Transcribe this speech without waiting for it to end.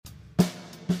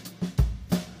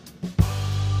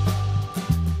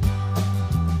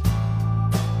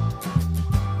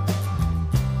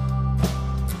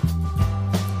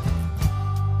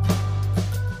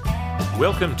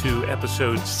Welcome to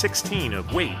episode 16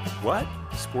 of Wait, What?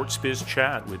 Sports Biz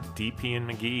Chat with DP and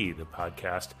McGee, the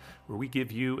podcast where we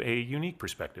give you a unique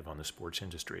perspective on the sports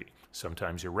industry.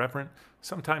 Sometimes irreverent,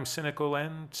 sometimes cynical,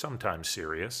 and sometimes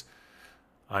serious.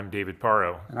 I'm David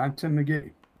Parro. And I'm Tim McGee.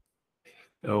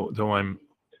 Though I'm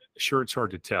sure it's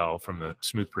hard to tell from the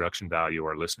smooth production value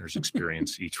our listeners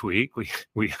experience each week,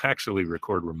 we actually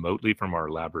record remotely from our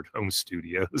elaborate home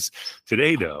studios.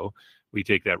 Today, though, we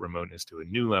take that remoteness to a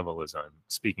new level as I'm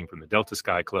speaking from the Delta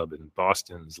Sky Club in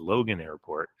Boston's Logan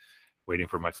Airport, waiting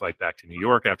for my flight back to New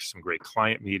York after some great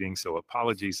client meetings. So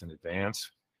apologies in advance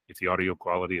if the audio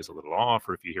quality is a little off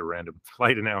or if you hear random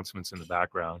flight announcements in the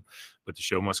background, but the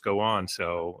show must go on.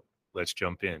 So let's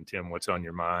jump in. Tim, what's on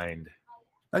your mind?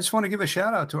 I just want to give a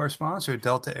shout out to our sponsor,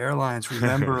 Delta Airlines.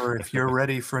 Remember, if you're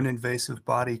ready for an invasive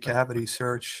body cavity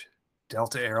search,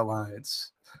 Delta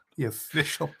Airlines, the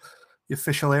official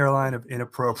airline of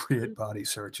inappropriate body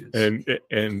searches. And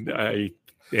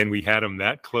we had them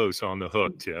that close on the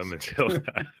hook, Tim, until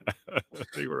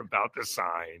they were about to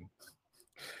sign.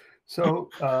 So,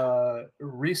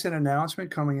 recent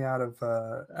announcement coming out of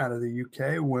the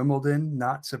UK, Wimbledon,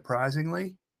 not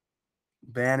surprisingly,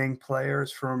 banning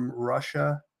players from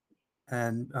Russia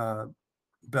and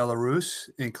Belarus,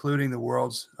 including the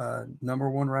world's number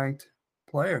one ranked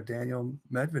player, Daniel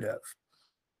Medvedev.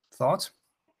 Thoughts?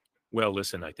 Well,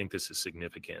 listen, I think this is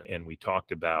significant. And we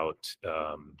talked about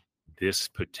this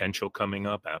potential coming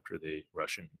up after the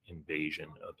Russian invasion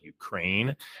of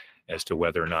Ukraine as to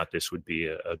whether or not this would be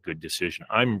a good decision.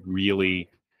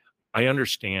 I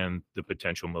understand the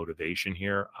potential motivation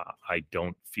here. I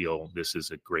don't feel this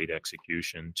is a great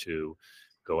execution to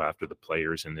go after the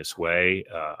players in this way.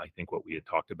 I think what we had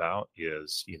talked about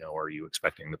is, are you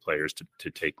expecting the players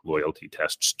to take loyalty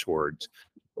tests towards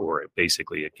or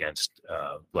basically against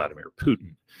Vladimir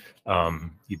Putin?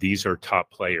 These are top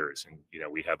players. And,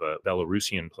 we have a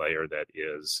Belarusian player that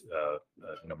is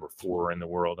number 4 in the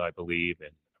world, I believe,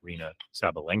 and Arina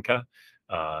Sabalenka.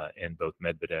 And both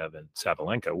Medvedev and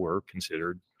Sabalenka were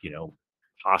considered,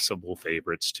 possible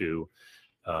favorites to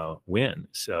win.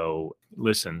 So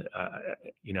listen,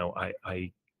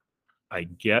 I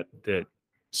get that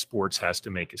sports has to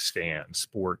make a stand.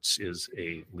 Sports is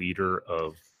a leader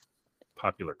of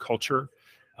popular culture,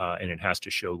 and it has to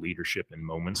show leadership in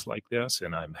moments like this.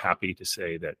 And I'm happy to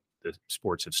say that the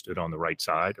sports have stood on the right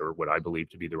side, or what I believe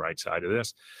to be the right side of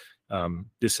this.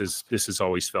 This has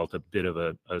always felt a bit of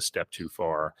a step too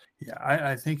far. Yeah,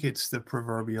 I think it's the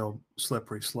proverbial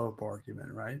slippery slope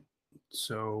argument, right?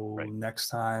 So right. Next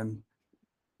time,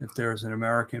 if there's an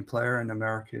American player and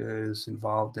America is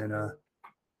involved in a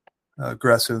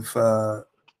aggressive,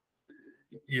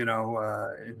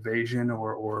 invasion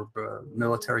or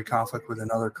military conflict with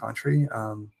another country,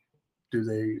 do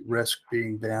they risk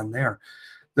being banned there?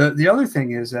 The other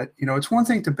thing is that, it's one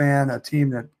thing to ban a team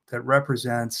that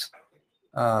represents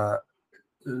the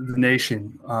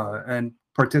nation and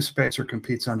participates or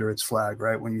competes under its flag,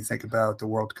 right? When you think about the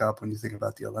World Cup, when you think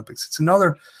about the Olympics, it's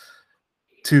another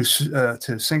to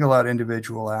single out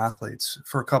individual athletes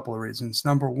for a couple of reasons.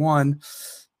 Number one,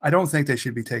 I don't think they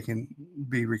should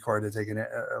be required to take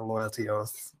a loyalty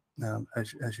oath,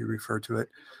 as you refer to it.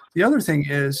 The other thing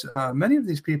is many of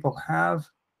these people have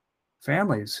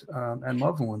families and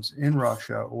loved ones in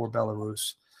Russia or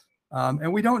Belarus.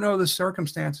 And we don't know the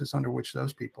circumstances under which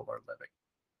those people are living.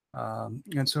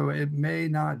 And so it may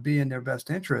not be in their best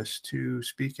interest to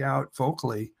speak out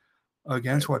vocally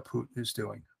against what Putin is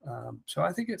doing. So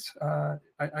I think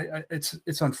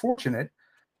it's unfortunate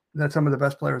that some of the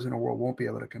best players in the world won't be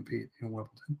able to compete in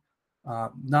Wimbledon.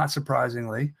 Not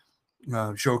surprisingly,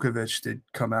 Djokovic did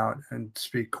come out and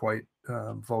speak quite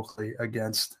vocally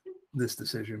against this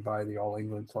decision by the All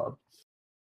England Club.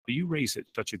 You raise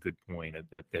such a good point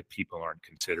that people aren't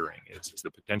considering is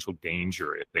the potential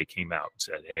danger if they came out and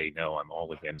said, "Hey, no, I'm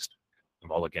all against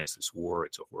this war.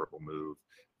 It's a horrible move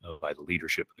by the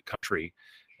leadership of the country."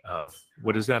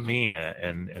 What does that mean?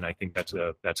 And I think that's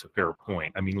a fair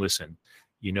point. I mean, listen,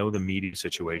 the media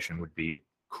situation would be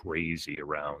crazy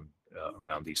around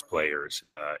these players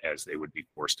as they would be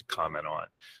forced to comment on.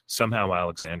 Somehow,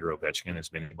 Alexander Ovechkin has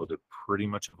been able to pretty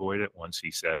much avoid it once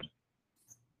he said,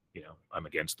 I'm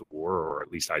against the war, or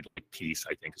at least I'd like peace,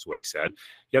 I think is what he said.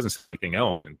 He hasn't said anything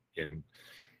else in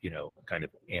kind of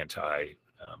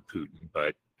anti-Putin,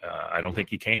 but I don't think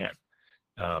he can.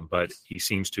 But he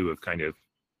seems to have kind of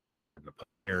the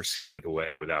players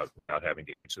away without having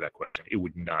to answer that question. It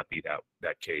would not be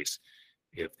that case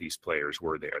if these players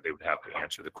were there. They would have to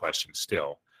answer the question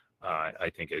still. I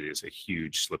think it is a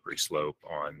huge slippery slope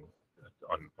on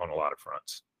a lot of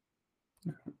fronts.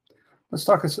 Let's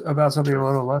talk about something a Sure.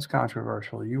 little less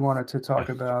controversial. You wanted to Yeah. talk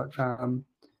about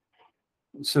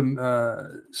some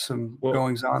Well,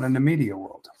 goings on in the media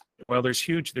world. well, there's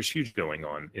huge going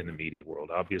on in the media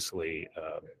world. Obviously,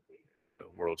 the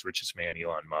world's richest man,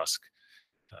 Elon Musk,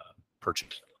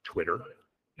 purchased Twitter,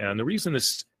 and the reason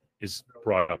this is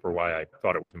brought up, or why I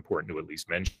thought it was important to at least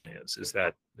mention, is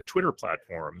that the Twitter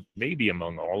platform, maybe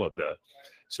among all of the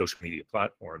social media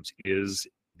platforms, is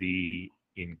the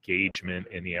engagement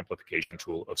and the amplification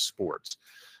tool of sports.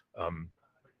 Um,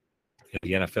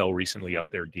 the NFL recently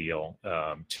upped their deal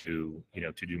to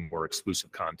do more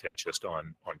exclusive content just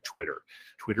on Twitter.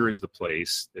 Twitter is the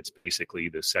place that's basically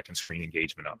the second screen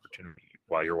engagement opportunity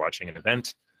while you're watching an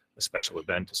event, a special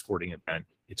event, a sporting event.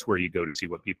 It's where you go to see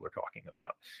what people are talking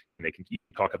about, and they can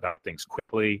talk about things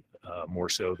quickly, more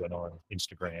so than on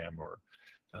Instagram or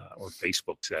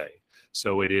Facebook, say.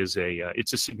 So it's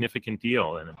a significant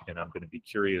deal, and I'm going to be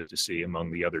curious to see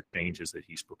among the other changes that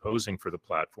he's proposing for the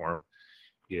platform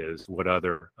is what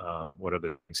other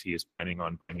things he is planning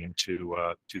on bringing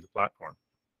to the platform.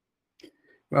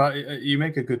 Well, you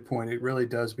make a good point. It really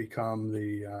does become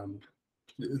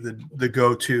the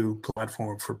go-to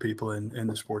platform for people in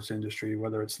the sports industry,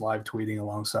 whether it's live tweeting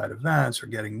alongside events or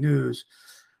getting news.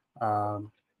 The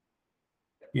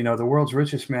world's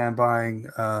richest man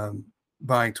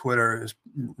buying Twitter is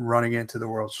running into the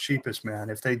world's cheapest man.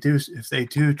 If they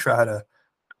do try to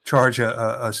charge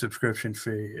a subscription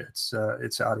fee, it's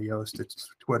adios to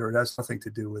Twitter. It has nothing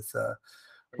to do with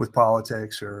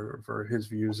politics or for his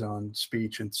views on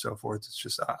speech and so forth. It's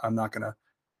just I'm not gonna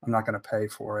pay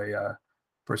for a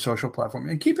social platform.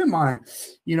 And keep in mind,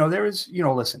 there is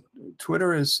listen,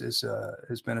 Twitter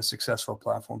has been a successful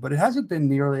platform, but it hasn't been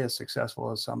nearly as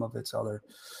successful as some of its other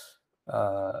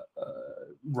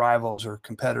rivals or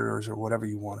competitors or whatever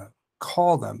you want to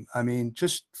call them. I mean,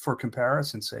 just for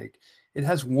comparison's sake, it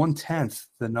has 1/10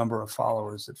 the number of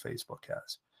followers that Facebook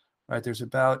has. Right? There's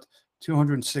about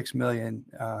 206 million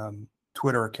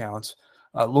Twitter accounts.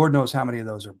 Lord knows how many of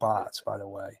those are bots, by the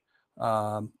way.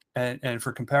 And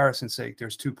for comparison's sake,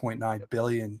 there's 2.9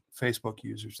 billion Facebook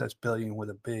users. That's billion with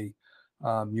a B,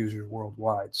 users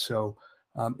worldwide. So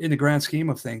in the grand scheme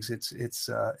of things, it's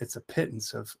a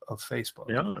pittance of Facebook.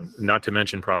 Yeah, not to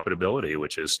mention profitability,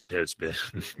 which has been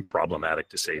problematic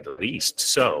to say the least.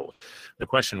 So the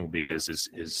question will be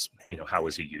is how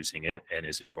is he using it, and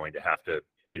is it going to have to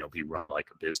be run like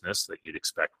a business that you'd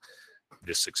expect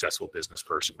this successful business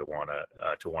person to want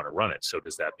to run it? So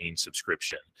does that mean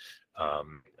subscription?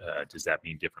 Does that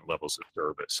mean different levels of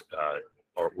service?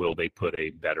 Or will they put a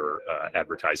better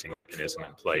advertising mechanism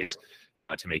in place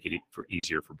to make it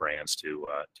easier for brands to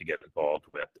get involved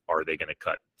with? Are they going to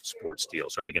cut sports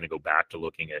deals? Are they going to go back to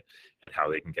looking at how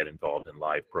they can get involved in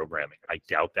live programming? I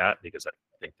doubt that, because I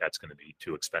think that's going to be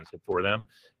too expensive for them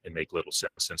and make little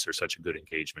sense since they're such a good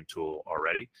engagement tool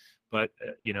already. But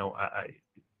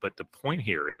but the point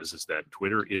here is that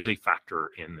Twitter is a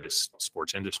factor in this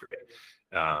sports industry.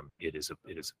 It is a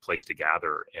place to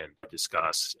gather and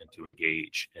discuss and to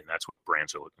engage, and that's what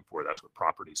brands are looking for. That's what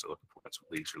properties are looking for. That's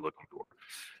what leagues are looking for.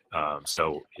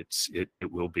 So it's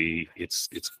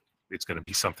going to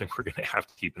be something we're going to have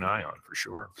to keep an eye on for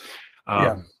sure.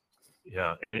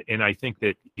 Yeah, and I think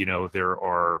that there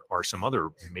are some other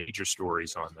major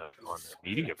stories on the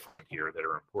media front here that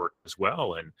are important as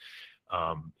well, and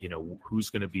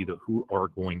who are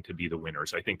going to be the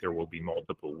winners. I think there will be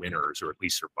multiple winners, or at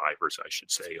least survivors, I should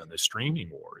say, on the streaming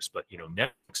wars. But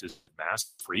Netflix is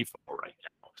massive free fall right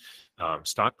now,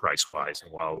 stock price wise.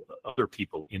 And while other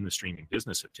people in the streaming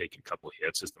business have taken a couple of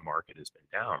hits as the market has been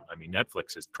down, I mean,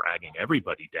 Netflix is dragging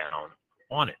everybody down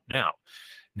on it now.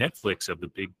 Netflix, of the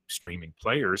big streaming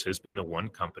players, has been the one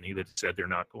company that said they're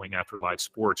not going after live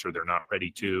sports, or they're not ready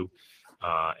to,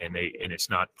 and it's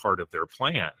not part of their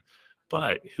plan.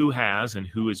 But who has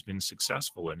been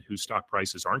successful, and whose stock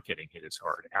prices aren't getting hit as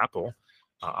hard? Apple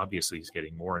obviously is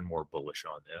getting more and more bullish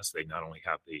on this. They not only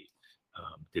have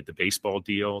did the baseball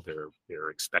deal, they're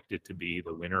expected to be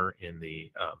the winner in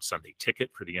the Sunday ticket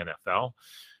for the NFL.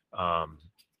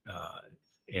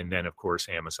 And then, of course,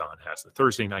 Amazon has the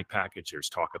Thursday night package. There's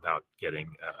talk about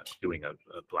doing a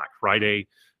Black Friday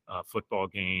football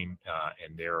game,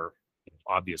 and they're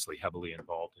obviously heavily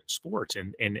involved in sports.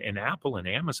 And Apple and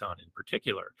Amazon in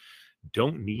particular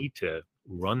don't need to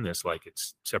run this like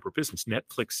it's separate business.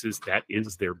 Netflix that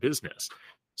is their business.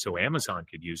 So Amazon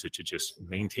could use it to just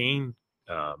maintain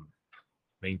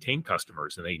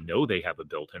customers, and they know they have a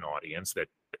built-in audience that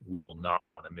will not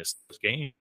want to miss this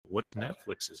game. What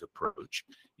Netflix's approach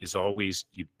is always,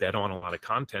 you bet on a lot of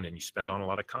content, and you spend on a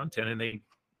lot of content, and they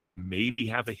maybe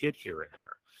have a hit here and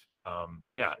there.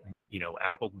 yeah,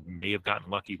 Apple may have gotten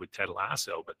lucky with Ted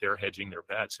Lasso, but they're hedging their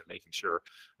bets and making sure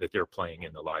that they're playing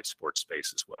in the live sports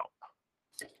space as well.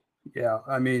 Yeah,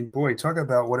 I mean, boy, talk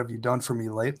about what have you done for me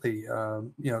lately?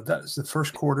 That's the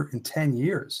first quarter in 10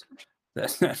 years that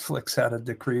Netflix had a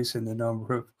decrease in the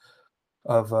number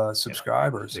of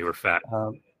subscribers. They were fat.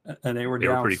 And they were They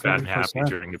were down pretty fat and 40%. happy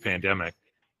during the pandemic.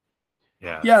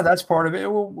 Yeah, that's part of it. It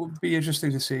will be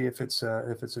interesting to see if it's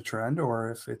a trend or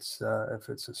if it's a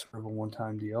sort of a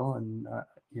one-time deal. And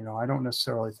I don't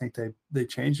necessarily think they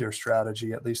change their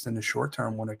strategy, at least in the short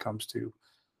term, when it comes to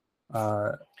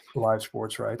live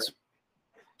sports rights.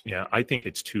 Yeah, I think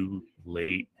it's too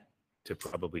late to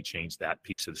probably change that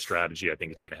piece of the strategy. I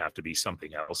think it's going to have to be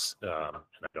something else, and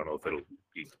I don't know if it'll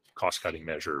be cost-cutting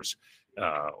measures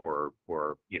or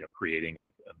creating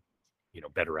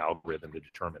better algorithm to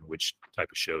determine which type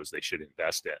of shows they should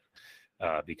invest in,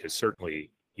 because certainly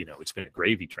it's been a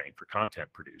gravy train for content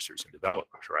producers and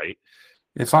developers, right?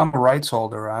 If I'm a rights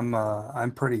holder,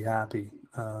 I'm pretty happy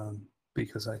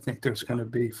because I think there's going to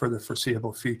be, for the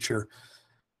foreseeable future,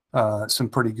 some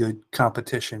pretty good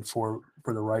competition for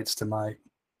the rights to my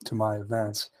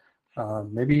events.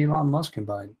 Maybe Elon Musk can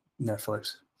buy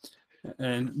Netflix.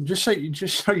 And just so you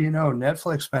know,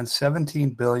 Netflix spent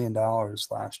 $17 billion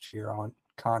last year on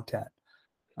content.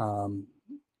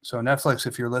 So Netflix,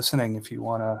 if you're listening, if you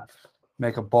want to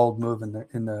make a bold move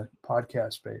in the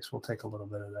podcast space, we'll take a little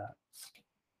bit of that.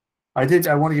 I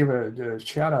want to give a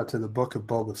shout out to the Book of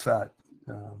Boba Fett.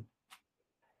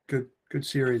 Good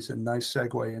series and nice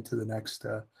segue into the next.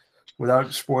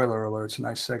 Without spoiler alerts,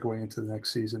 nice segue into the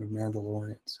next season of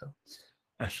Mandalorian. So.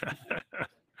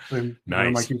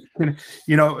 Nice.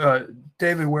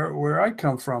 David, where I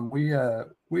come from, we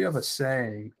have a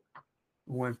saying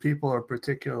when people are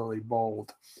particularly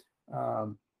bold,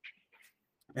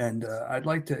 and I'd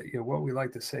like to. What we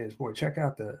like to say is, "Boy, check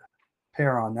out the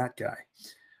pair on that guy,"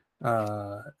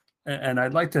 and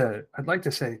I'd like to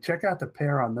say, check out the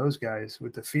pair on those guys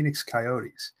with the Phoenix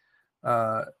Coyotes.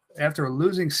 After a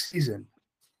losing season,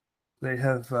 they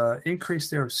have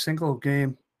increased their single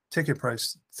game ticket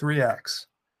price 3x.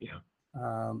 Yeah,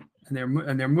 and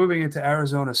they're moving into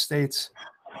Arizona State's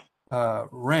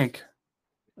rink,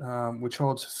 which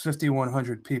holds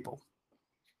 5,100 people,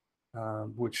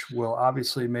 which will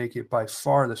obviously make it by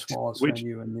far the smallest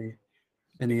venue in the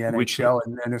NHL,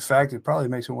 and in fact, it probably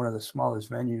makes it one of the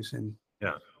smallest venues in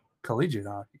collegiate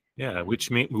hockey. Yeah, which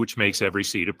makes every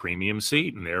seat a premium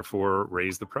seat, and therefore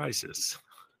raise the prices.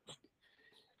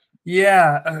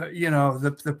 Yeah,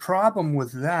 the problem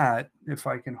with that, if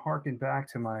I can harken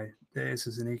back to my days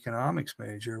as an economics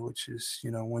major, which is,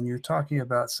 when you're talking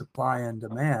about supply and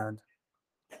demand,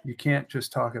 you can't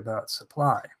just talk about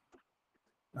supply.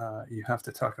 You have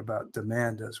to talk about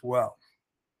demand as well.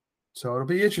 So it'll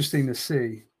be interesting to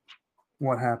see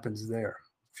what happens there.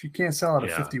 If you can't sell out a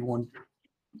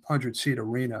 5,100 seat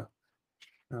arena,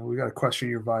 we got to question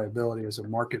your viability as a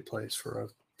marketplace for a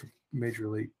major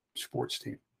league sports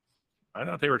team. I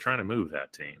thought they were trying to move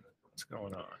that team. What's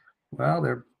going on? Well,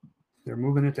 they're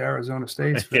moving it to Arizona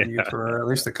State's venue for at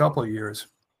least a couple of years.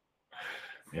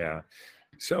 Yeah.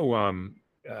 So,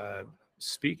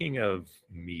 speaking of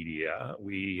media,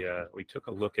 we took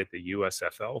a look at the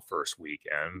USFL first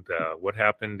weekend. What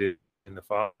happened in the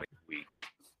following week?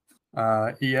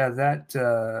 That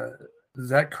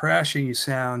crashing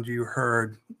sound you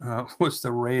heard was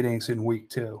the ratings in week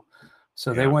 2.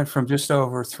 So they went from just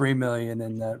over 3 million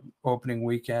in that opening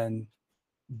weekend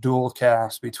dual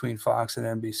cast between Fox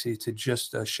and NBC to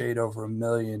just a shade over 1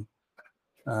 million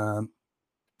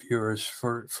viewers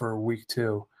for week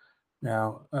 2.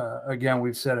 Now, again,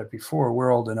 we've said it before,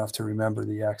 we're old enough to remember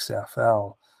the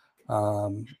XFL.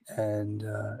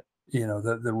 The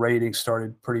ratings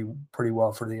started pretty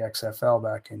well for the XFL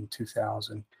back in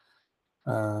 2000.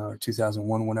 Or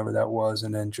 2001, whenever that was,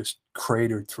 and then just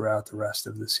cratered throughout the rest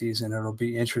of the season. It'll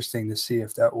be interesting to see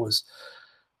if that's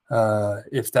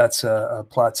a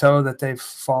plateau that they've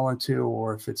fallen to,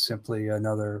 or if it's simply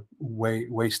another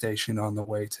way station on the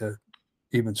way to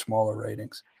even smaller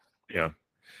ratings. Yeah.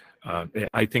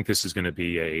 I think this is going to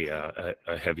be a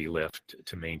heavy lift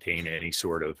to maintain any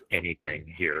sort of anything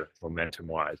here,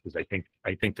 momentum-wise, because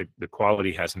I think the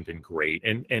quality hasn't been great,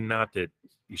 and not that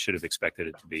you should have expected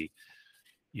it to be,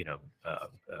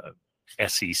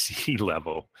 SEC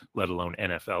level, let alone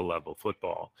NFL level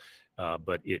football,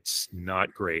 but it's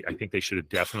not great. I think they should have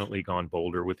definitely gone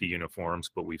bolder with the uniforms,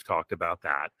 but we've talked about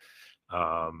that.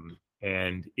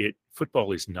 And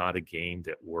football is not a game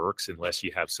that works unless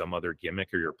you have some other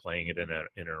gimmick, or you're playing it in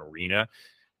an arena,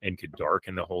 and could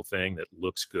darken the whole thing that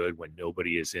looks good when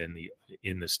nobody is in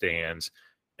the stands,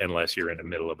 unless you're in the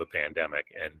middle of a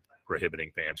pandemic. And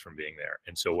prohibiting fans from being there.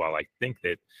 And so while I think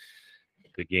that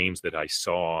the games that I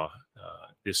saw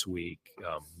this week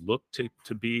look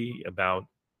to be about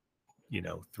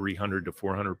 300 to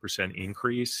 400%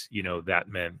 increase, that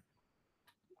meant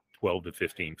 12 to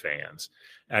 15 fans.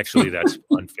 Actually, that's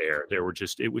unfair.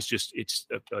 It's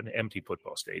an empty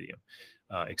football stadium,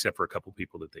 except for a couple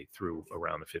people that they threw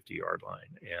around the 50-yard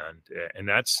line. And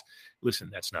that's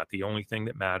not the only thing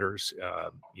that matters.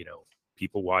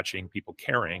 People watching, people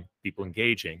caring, people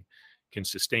engaging can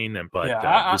sustain them, but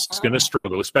this is going to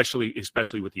struggle, especially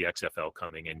with the XFL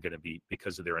coming in, going to be,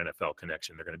 because of their NFL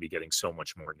connection, they're going to be getting so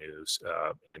much more news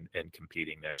and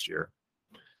competing next year.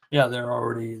 Yeah,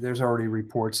 there's already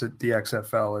reports that the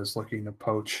XFL is looking to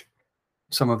poach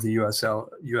some of the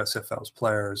USFL's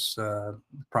players,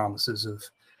 promises of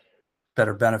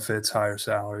better benefits, higher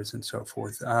salaries, and so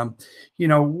forth.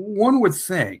 One would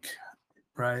think,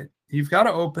 right, you've got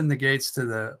to open the gates to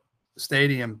the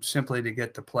stadium simply to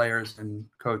get the players and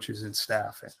coaches and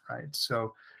staff in, right?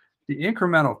 So the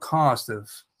incremental cost of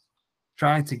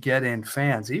trying to get in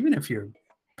fans, even if you're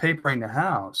papering the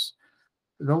house,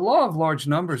 the law of large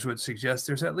numbers would suggest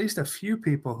there's at least a few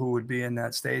people who would be in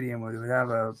that stadium who would have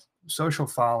a social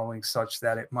following such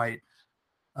that it might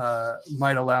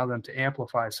allow them to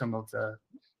amplify some of the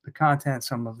content,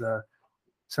 some of the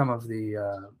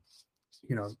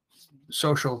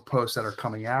social posts that are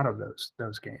coming out of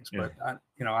those games. Yeah. But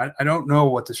I don't know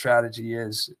what the strategy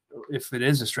is, if it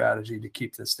is a strategy to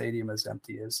keep the stadium as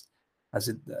empty as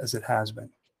it has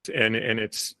been. And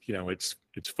it's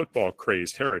football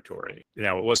crazed territory.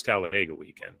 Now, it was Talladega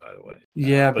weekend, by the way.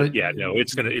 Yeah,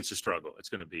 it's a struggle. It's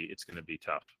gonna be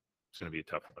tough. It's gonna be a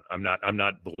tough one. I'm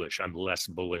not bullish. I'm less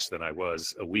bullish than I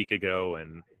was a week ago,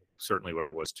 and certainly what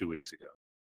it was 2 weeks ago.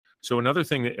 So another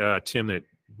thing that Tim, that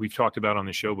we've talked about on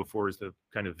the show before, is the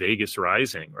kind of Vegas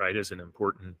rising, right, as an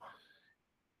important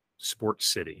sports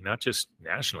city, not just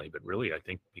nationally, but really, I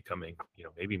think, becoming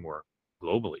maybe more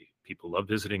globally. People love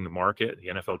visiting the market. The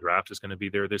NFL draft is going to be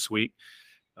there this week.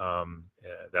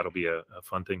 That'll be a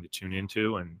fun thing to tune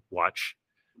into and watch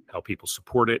how people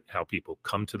support it, how people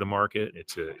come to the market.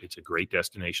 It's a great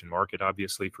destination market,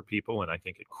 obviously, for people, and I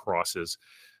think it crosses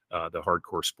the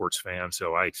hardcore sports fan.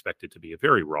 So I expect it to be a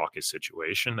very raucous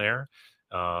situation there,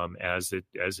 as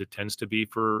it tends to be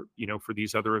for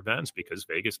these other events, because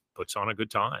Vegas puts on a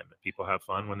good time. People have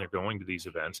fun when they're going to these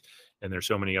events, and there's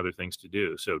so many other things to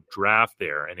do. So draft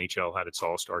there. NHL had its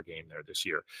All-Star game there this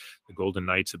year. The Golden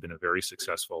Knights have been a very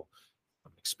successful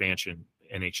expansion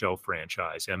NHL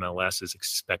franchise. MLS is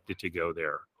expected to go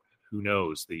there. Who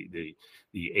knows? The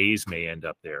A's may end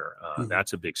up there.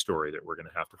 That's a big story that we're going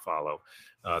to have to follow.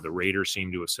 The Raiders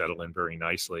seem to have settled in very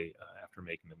nicely after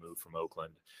making the move from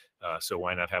Oakland. So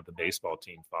why not have the baseball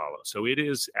team follow? So it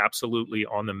is absolutely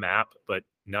on the map, but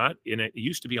not in it. It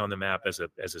used to be on the map as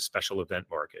a special event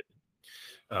market.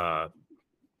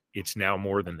 It's now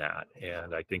more than that,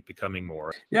 and I think becoming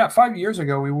more. Yeah, 5 years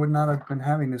ago, we would not have been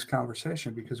having this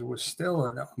conversation because it was still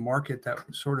a market that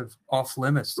was sort of off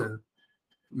limits to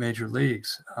major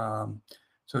leagues.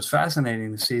 So it's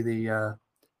fascinating to see the,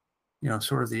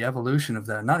 sort of the evolution of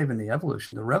that, not even the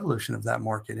evolution, the revolution of that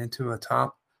market into a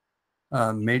top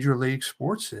major league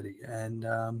sports city. And,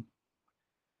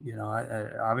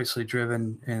 obviously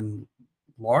driven in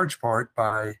large part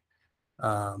by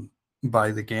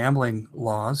the gambling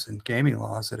laws and gaming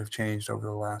laws that have changed over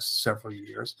the last several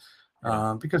years.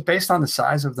 Because based on the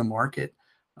size of the market,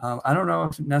 I don't know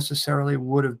if it necessarily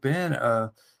would have been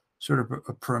a sort of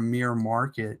a premier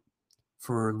market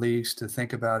for leagues to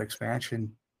think about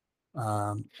expansion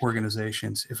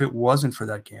organizations if it wasn't for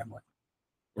that gambling.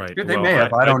 Right. They may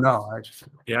have. I don't know. I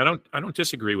don't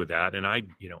disagree with that. And I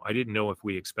didn't know if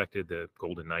we expected the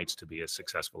Golden Knights to be as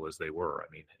successful as they were. I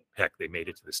mean, heck, they made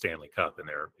it to the Stanley Cup in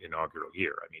their inaugural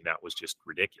year. I mean, that was just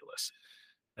ridiculous.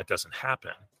 That doesn't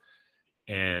happen.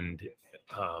 And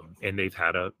they've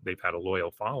had a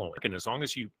loyal following. And as long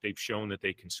as they've shown that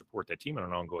they can support that team on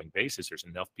an ongoing basis, there's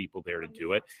enough people there to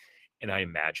do it. And I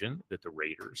imagine that the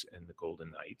Raiders and the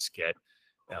Golden Knights get,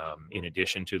 in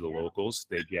addition to the locals,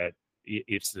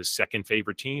 it's the second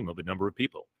favorite team of a number of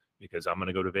people, because I'm going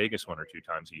to go to Vegas 1 or 2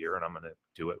 times a year, and I'm going to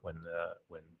do it when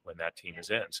that team is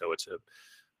in. So it's an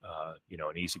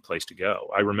easy place to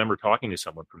go. I remember talking to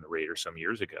someone from the Raiders some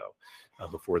years ago,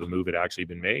 before the move had actually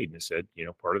been made, and they said,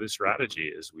 part of the strategy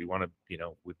is we want to,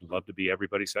 we'd love to be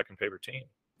everybody's second favorite team.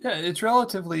 Yeah, it's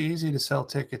relatively easy to sell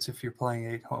tickets if you're playing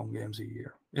 8 home games a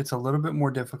year. It's a little bit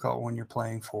more difficult when you're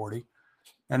playing 40,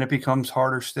 and it becomes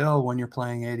harder still when you're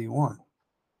playing 81.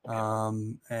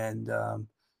 The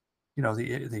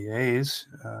A's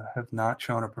have not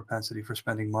shown a propensity for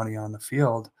spending money on the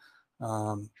field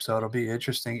So it'll be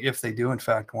interesting if they do in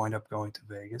fact wind up going to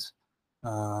Vegas,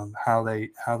 how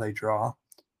they draw,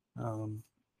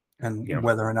 and Yeah.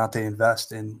 whether or not they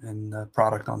invest in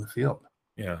product on the field.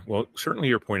 Yeah, well, certainly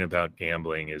your point about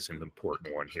gambling is an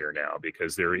important one here now,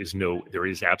 because there is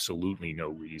absolutely no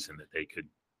reason that they could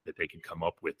come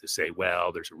up with to say,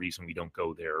 well, there's a reason we don't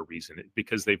go there, a reason,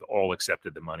 because they've all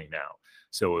accepted the money now.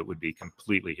 So it would be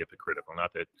completely hypocritical.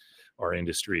 Not that our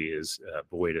industry is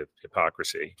void of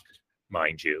hypocrisy,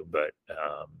 mind you, but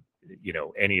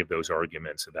any of those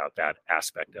arguments about that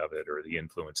aspect of it or the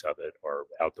influence of it are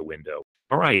out the window.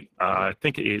 All right, I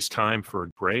think it is time for a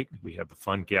break. We have a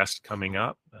fun guest coming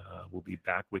up. We'll be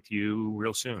back with you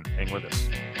real soon. Hang with us.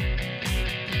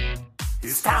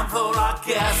 It's time for our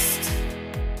guest.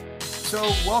 So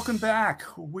welcome back.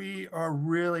 We are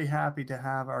really happy to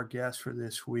have our guest for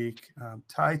this week.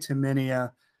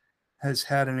 Tumminia has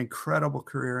had an incredible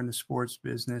career in the sports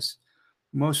business.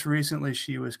 Most recently,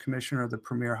 she was commissioner of the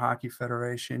Premier Hockey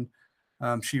Federation.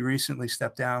 She recently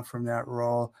stepped down from that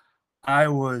role. I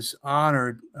was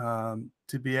honored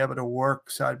to be able to work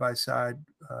side by side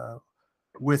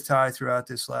with Ty throughout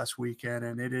this last weekend,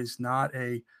 and it is not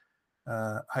a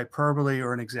hyperbole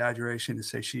or an exaggeration to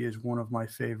say she is one of my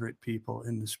favorite people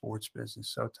in the sports business.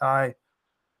 So, Ty,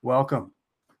 welcome.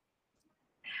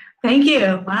 Thank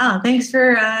you. Wow. Thanks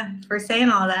for saying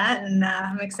all that. And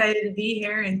I'm excited to be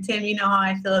here. And Tim, you know how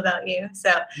I feel about you.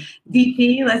 So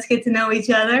DP, let's get to know each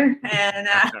other and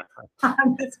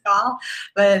on this call,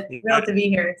 but thrilled to be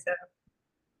here. So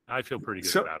I feel pretty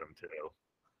good about him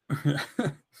too.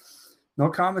 No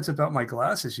comments about my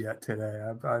glasses yet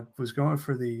today. I was going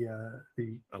for the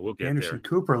Anderson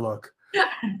Cooper look,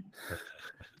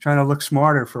 trying to look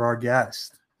smarter for our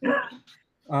guest.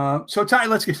 So Ty,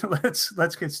 let's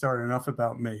get started. Enough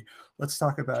about me. Let's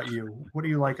talk about you. What do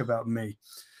you like about me?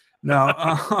 Now,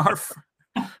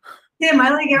 Tim,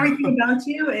 I like everything about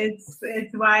you. It's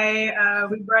why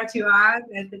we brought you on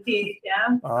at the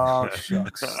PHF. Oh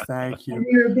shucks, thank you. And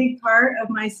you're a big part of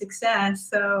my success.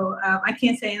 So I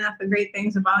can't say enough of great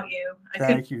things about you. I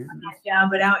couldn't do my job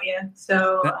without you.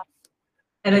 So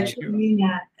and I truly mean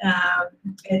that.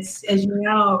 It's, as you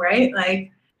know, right?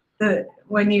 Like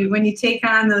when you take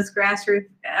on those grassroots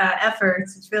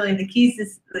efforts, it's really the keys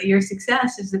to your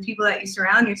success is the people that you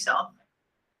surround yourself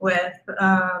with,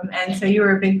 and so you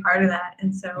were a big part of that,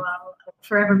 and so I'll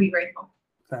forever be grateful.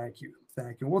 Thank you.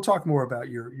 We'll talk more about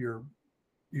your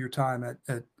time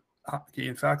at hockey.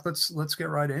 In fact, let's get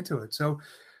right into it. So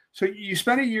you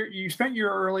spent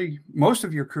most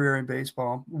of your career in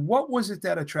baseball. What was it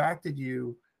that attracted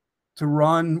you to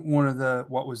run one of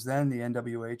what was then the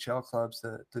NWHL clubs,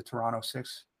 the Toronto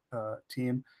Six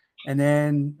team, and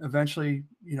then eventually,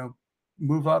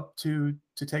 move up to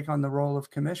take on the role of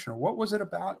commissioner? What was it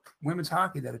about women's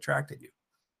hockey that attracted you?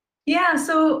 Yeah,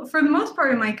 so for the most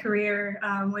part of my career,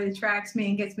 what attracts me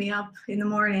and gets me up in the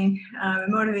morning,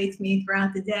 and motivates me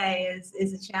throughout the day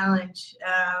is a challenge.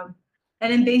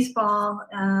 And in baseball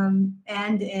and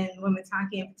in women's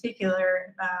hockey in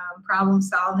particular, problem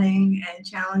solving and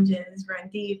challenges run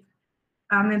deep.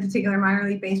 In particular, minor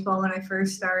league baseball, when I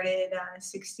first started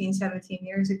 16, 17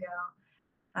 years ago,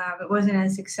 it wasn't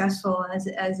as successful as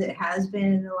it has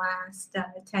been in the last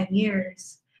 10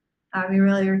 years. We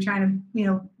really were trying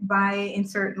to, buy in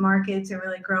certain markets and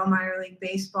really grow minor league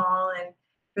baseball and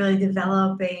really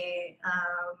develop a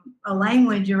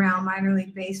language around minor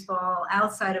league baseball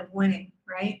outside of winning,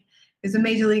 right? Because the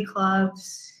major league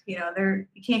clubs, you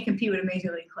can't compete with a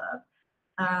major league club.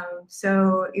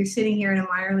 So you're sitting here in a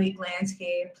minor league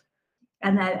landscape,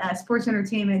 and that sports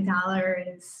entertainment dollar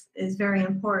is very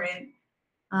important.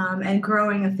 And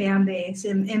growing a fan base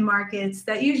in markets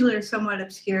that usually are somewhat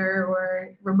obscure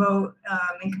or remote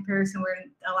in comparison where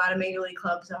a lot of major league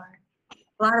clubs are.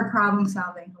 A lot of problem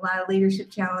solving, a lot of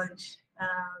leadership challenge.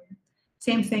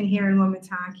 Same thing here in women's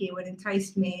hockey. What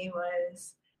enticed me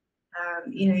was,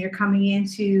 you're coming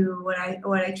into what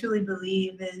I truly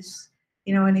believe is,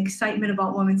 an excitement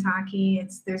about women's hockey.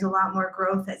 There's a lot more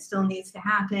growth that still needs to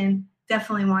happen.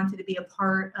 Definitely wanted to be a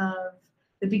part of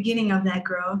the beginning of that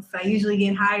growth. I usually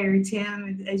get hired,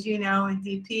 Tim, as you know, in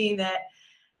DP, that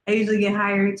I usually get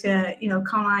hired to,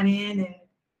 come on in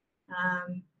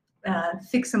and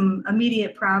fix some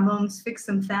immediate problems, fix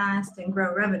them fast, and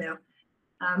grow revenue.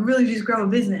 Really just grow a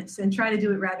business and try to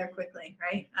do it rather quickly,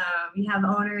 right? You have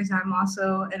owners. I'm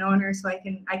also an owner, so I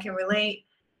can relate.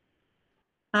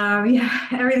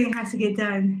 Everything has to get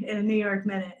done in a New York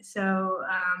minute. So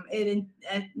a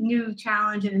new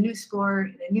challenge and a new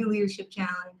sport, a new leadership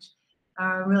challenge,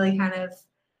 really kind of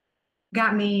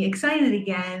got me excited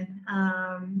again,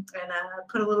 and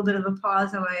put a little bit of a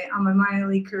pause on my minor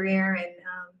league career, and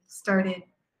started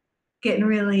getting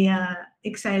really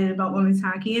excited about women's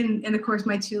hockey. And of course,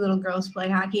 my 2 little girls play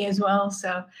hockey as well.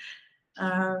 So,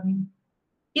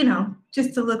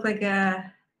 just to look like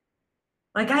I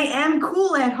am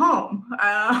cool at home.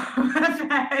 In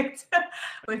fact,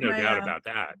 with No doubt about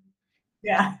that.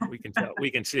 Yeah. We can tell. We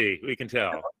can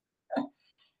tell.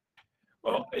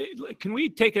 Well, can we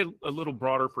take a little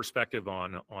broader perspective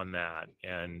on that?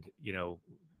 And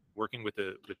working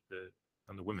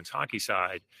on the women's hockey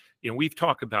side, we've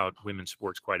talked about women's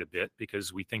sports quite a bit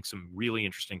because we think some really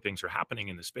interesting things are happening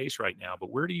in the space right now. But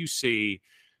where do you see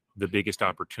the biggest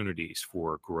opportunities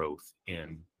for growth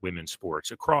in women's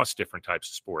sports across different types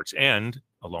of sports? And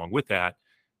along with that,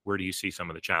 where do you see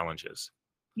some of the challenges?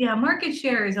 Yeah, market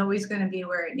share is always going to be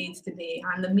where it needs to be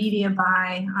on the media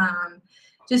buy.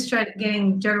 Just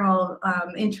getting general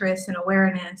interest and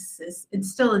awareness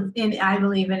it's still I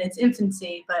believe in its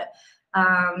infancy, but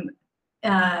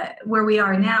where we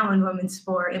are now in women's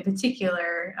sport in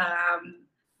particular,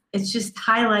 it's just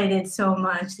highlighted so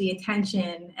much the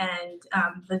attention and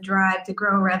the drive to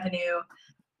grow revenue,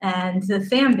 and the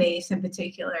fan base in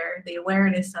particular, the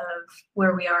awareness of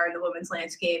where we are in the women's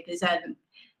landscape is at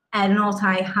an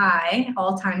all-time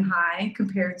high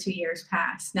compared to years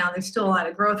past. Now, there's still a lot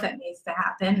of growth that needs to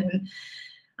happen,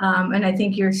 and I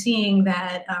think you're seeing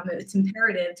that it's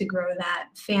imperative to grow that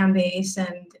fan base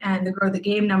and to grow the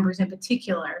game numbers in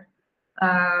particular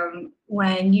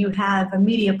when you have a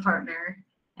media partner.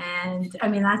 And I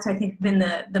mean, that's, I think, been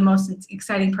the most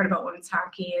exciting part about women's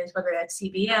hockey, is whether that's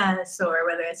CBS or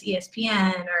whether it's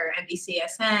ESPN or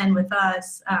NBCSN with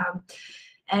us,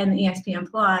 and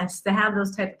ESPN Plus, to have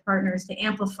those type of partners to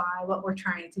amplify what we're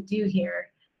trying to do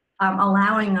here,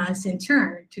 allowing us in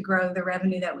turn to grow the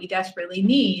revenue that we desperately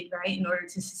need, right, in order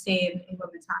to sustain in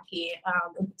women's hockey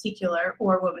in particular,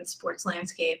 or women's sports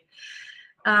landscape.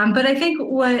 But I think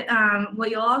what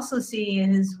you'll also see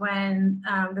is when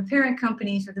the parent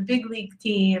companies or the big league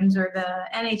teams or the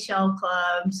NHL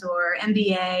clubs or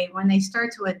NBA, when they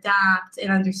start to adopt and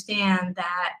understand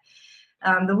that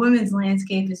the women's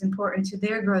landscape is important to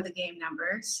their grow the game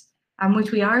numbers, which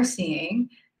we are seeing,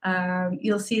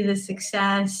 you'll see the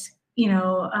success,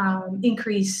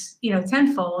 increase,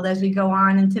 tenfold as we go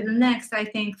on into the next, I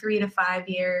think, 3 to 5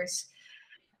 years.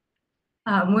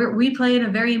 We play in a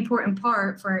very important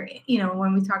part for,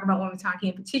 when we talk about women's hockey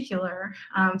in particular,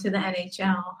 to the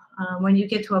NHL. When you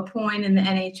get to a point in the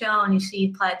NHL and you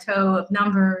see plateau of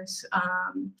numbers,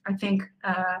 I think,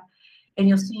 and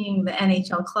you're seeing the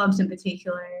NHL clubs in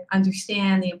particular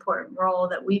understand the important role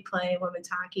that we play in women's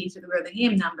hockey to grow the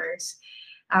game numbers.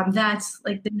 That's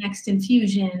like the next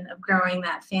infusion of growing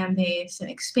that fan base and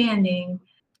expanding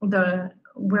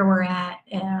where we're at,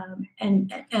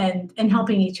 and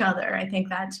helping each other. I think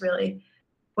that's really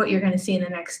what you're going to see in the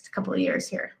next couple of years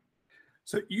here.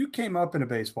 So you came up in a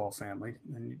baseball family,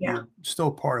 and Yeah. you're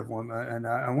still part of one. And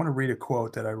I want to read a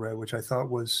quote that I read, which I thought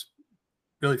was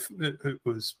really, it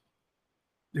was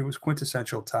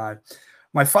quintessential, Ty.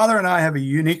 My father and I have a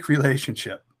unique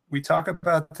relationship. We talk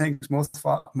about things most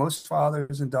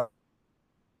fathers and daughters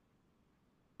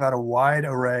about a wide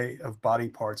array of body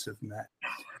parts of men.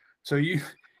 So you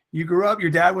grew up,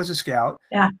 your dad was a scout.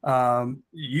 Yeah.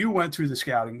 You went through the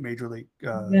scouting, Major League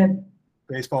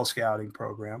Baseball scouting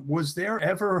program. Was there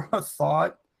ever a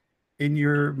thought in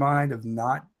your mind of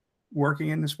not working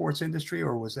in the sports industry,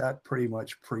 or was that pretty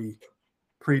much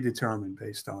predetermined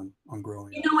based on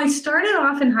growing up? I started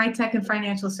off in high tech and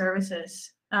financial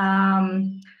services.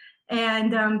 And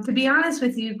to be honest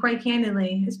with you, quite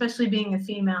candidly, especially being a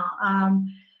female,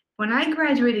 when I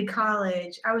graduated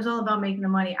college, I was all about making the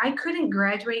money. I couldn't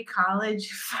graduate college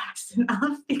fast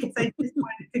enough because I just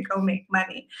wanted to go make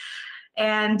money.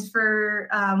 And for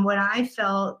what I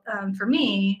felt for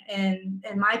me and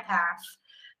my path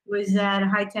was that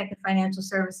high tech and financial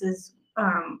services.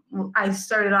 I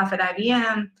started off at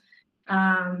IBM,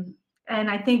 and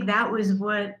I think that was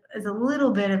what is a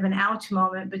little bit of an ouch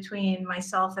moment between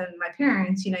myself and my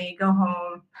parents. You go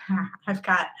home, I've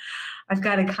got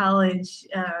a college,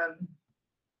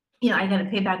 I got to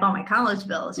pay back all my college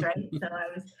bills, right? So I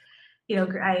was,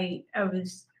 I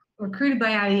was recruited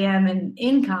by IBM and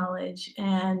in college,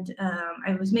 and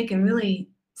I was making really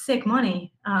sick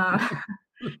money.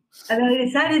 And I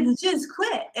decided to just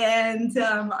quit, and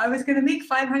I was going to make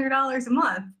 $500 a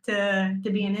month to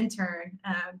be an intern.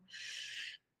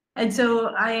 And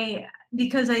so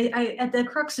because I at the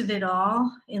crux of it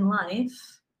all in life,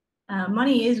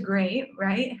 money is great,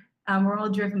 right? We're all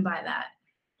driven by that.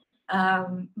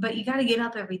 But you got to get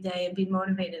up every day and be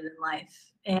motivated in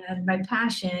life. And my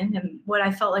passion and what I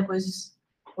felt like was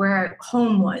where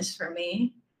home was for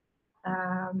me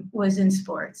was in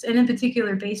sports, and in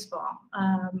particular baseball.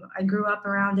 I grew up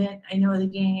around it. I know the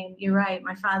game. You're right.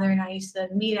 My father and I used to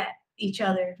meet at each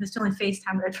other. It was the only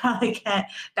FaceTime I'd probably get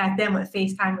back then. What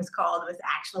FaceTime was called was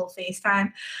actual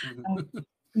FaceTime.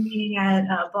 Meeting at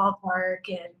a ballpark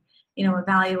and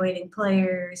evaluating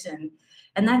players, and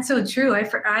that's so true.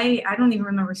 I don't even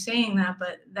remember saying that,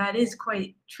 but that is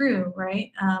quite true,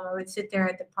 right? I would sit there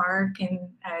at the park and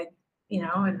I'd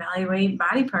evaluate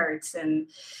body parts and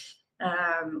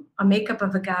a makeup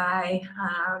of a guy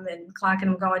and clocking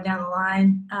him going down the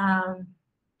line.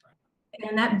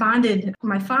 And that bonded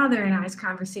my father and I's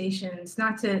conversations,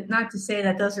 not to say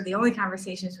that those are the only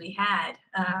conversations we had,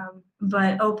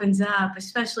 but opens up,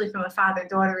 especially from a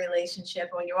father-daughter relationship,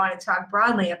 when you want to talk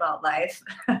broadly about life.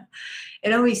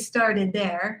 It always started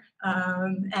there.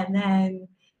 And then,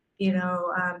 we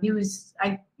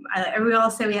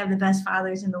all say we have the best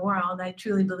fathers in the world. I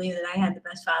truly believe that I had the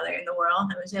best father in the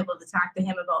world. I was able to talk to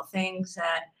him about things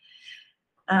that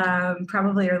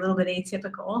probably are a little bit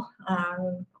atypical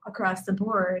across the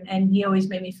board. And he always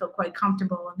made me feel quite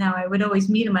comfortable. Now, I would always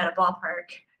meet him at a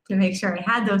ballpark to make sure I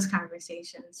had those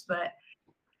conversations. But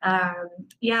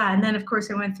and then, of course,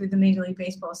 I went through the Major League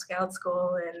Baseball Scout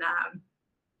School, and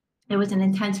it was an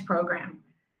intense program.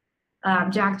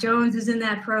 Jack Jones was in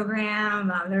that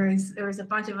program. There was a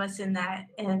bunch of us in that.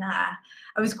 And I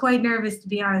was quite nervous, to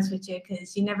be honest with you,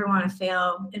 because you never want to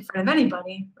fail in front of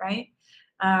anybody, right?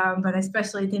 But I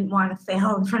especially didn't want to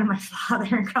fail in front of my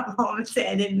father and come home and say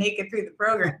I didn't make it through the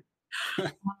program.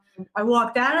 I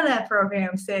walked out of that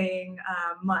program saying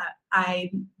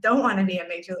I don't want to be a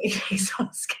Major League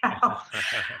Baseball scout.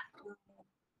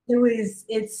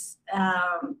 It's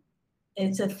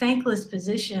a thankless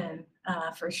position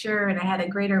for sure, and I had a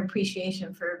greater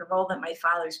appreciation for the role that my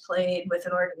father's played with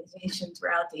an organization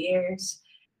throughout the years,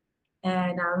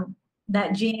 and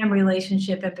that GM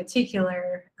relationship in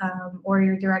particular, or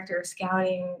your director of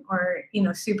scouting or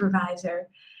supervisor,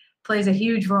 plays a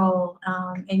huge role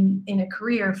in a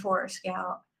career for a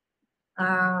scout,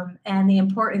 and the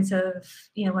importance of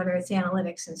whether it's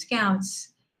analytics and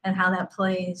scouts and how that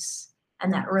plays,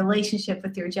 and that relationship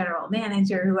with your general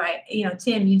manager, who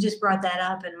Tim, you just brought that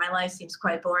up, and my life seems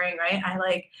quite boring, right?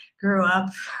 I grew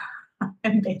up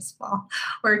in baseball,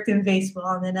 worked in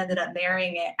baseball, and then ended up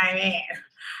marrying it. I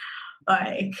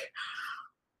mean,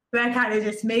 that kind of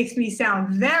just makes me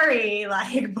sound very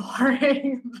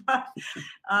boring. But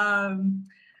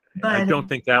I don't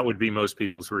think that would be most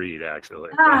people's read,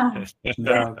 actually.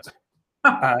 No.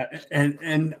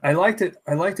 And I like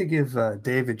to give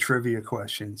David trivia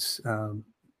questions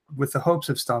with the hopes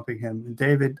of stumping him. And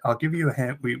David, I'll give you a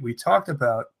hint. We talked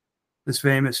about this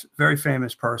very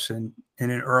famous person in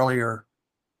an earlier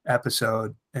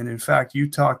episode, and in fact, you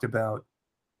talked about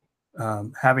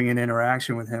having an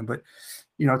interaction with him. But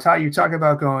Ty, you talk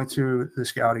about going through the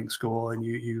scouting school, and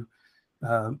you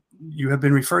have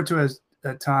been referred to as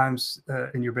at times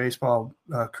in your baseball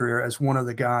career as one of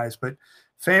the guys, but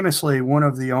famously, one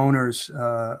of the owners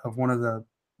of one of the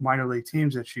minor league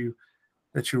teams that you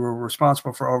were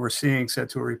responsible for overseeing said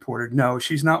to a reporter, "No,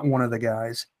 she's not one of the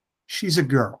guys. She's a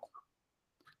girl."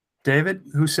 David,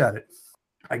 who said it?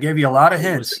 I gave you a lot of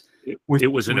hints. It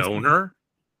was an owner.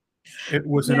 It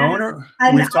was an owner.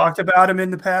 We've talked about him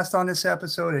in the past on this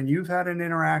episode, and you've had an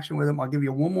interaction with him. I'll give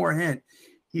you one more hint.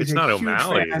 It's not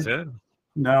O'Malley, is it?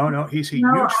 No. He's a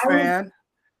huge fan.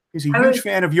 He's a huge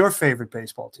fan of your favorite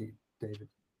baseball team, David.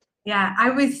 Yeah, I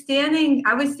was standing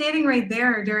right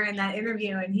there during that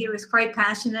interview, and he was quite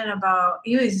passionate about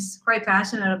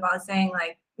saying,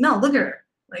 no, look at her.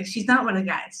 She's not one of the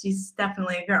guys. She's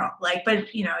definitely a girl. But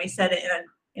he said it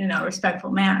in a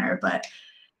respectful manner. But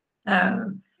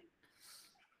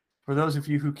for those of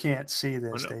you who can't see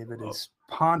this, David is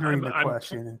pondering the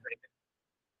question.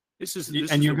 This is the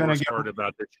worst part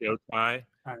about the show, Ty,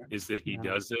 is that he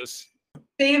does this.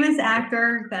 Famous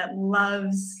actor that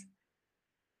loves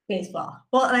baseball.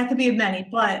 Well, that could be many,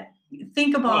 but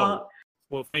think about.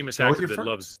 Well, famous actor that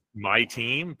loves my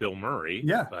team, Bill Murray.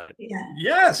 Yeah. But,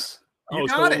 Yes. You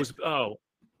got it.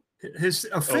 His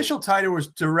official title was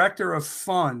Director of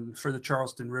Fun for the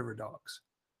Charleston River Dogs.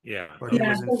 Yeah. But he's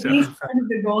part of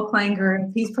the Gold Clan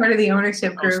group. He's part of the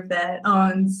ownership group that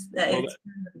owns that.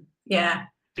 Yeah.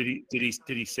 Did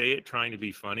he say it trying to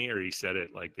be funny, or he said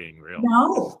it being real?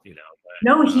 No.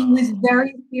 No, he was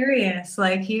very serious.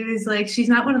 He was she's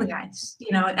not one of the guys.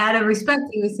 Out of respect,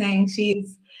 he was saying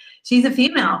she's a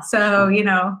female. So,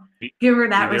 give her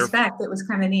that respect. It was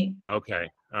kind of neat. Okay.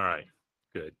 All right.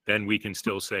 Good. Then we can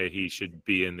still say he should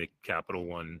be in the Capital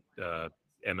One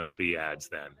MLB ads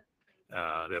then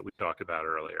that we talked about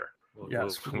earlier.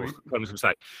 Yes, we'll come to some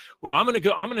side. Well, I'm going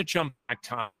to jump back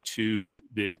to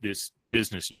this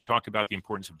business. You talk about the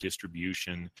importance of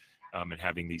distribution and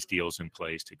having these deals in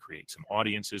place to create some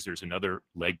audiences. There's another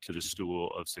leg to the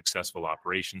stool of successful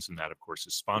operations, and that, of course,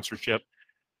 is sponsorship.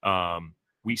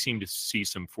 We seem to see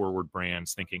some forward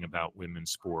brands thinking about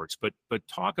women's sports, but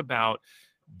talk about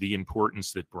the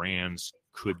importance that brands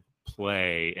could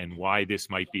play and why this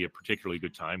might be a particularly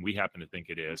good time. We happen to think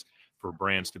it is for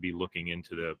brands to be looking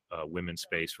into the women's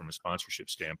space from a sponsorship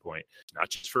standpoint, not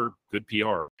just for good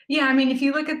PR. Yeah, I mean, if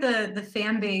you look at the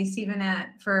fan base, even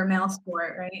for male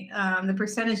sport, right, the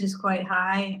percentage is quite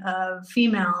high of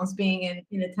females being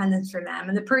in attendance for them,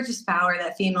 and the purchase power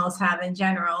that females have in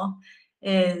general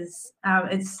is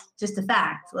it's just a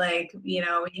fact. Like, you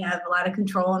know, we have a lot of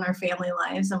control in our family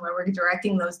lives and where we're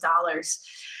directing those dollars.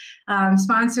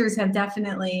 Sponsors have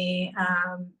definitely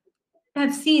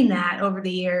have seen that over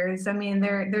the years. I mean,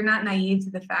 they're not naive to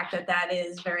the fact that that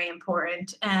is very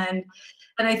important, and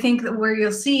I think that where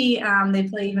you'll see they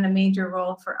play even a major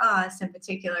role for us, in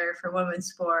particular for women's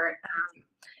sport,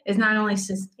 is not only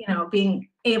just, you know, being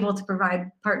able to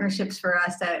provide partnerships for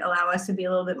us that allow us to be a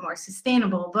little bit more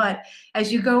sustainable, but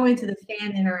as you go into the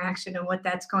fan interaction and what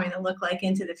that's going to look like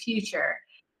into the future.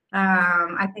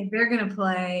 I think they're going to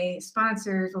play,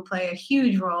 sponsors will play a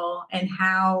huge role in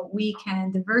how we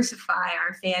can diversify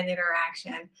our fan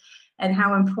interaction and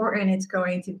how important it's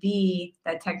going to be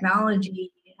that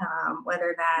technology,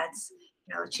 whether that's,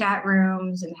 you know, chat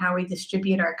rooms and how we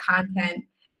distribute our content,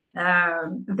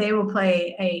 they will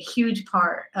play a huge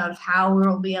part of how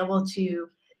we'll be able to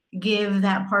give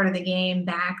that part of the game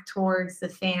back towards the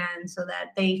fans so that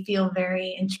they feel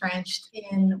very entrenched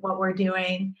in what we're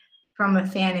doing from a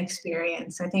fan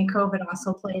experience. I think COVID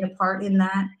also played a part in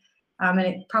that, and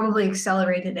it probably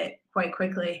accelerated it quite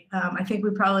quickly. I think we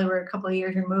probably were a couple of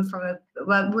years removed from it,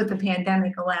 but with the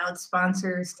pandemic allowed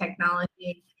sponsors,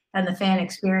 technology, and the fan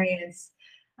experience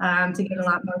to get a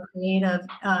lot more creative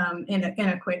in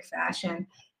a quick fashion.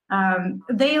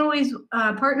 They always,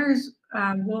 partners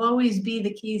will always be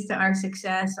the keys to our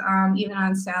success, even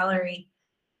on salary,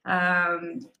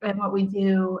 and what we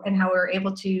do and how we're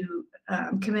able to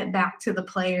commit back to the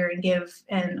player and give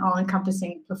an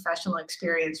all-encompassing professional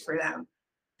experience for them.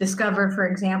 Discover, for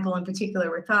example, in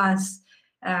particular with us,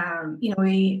 you know,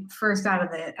 we first out of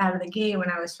the gate when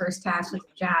I was first tasked with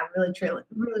the job,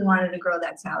 really wanted to grow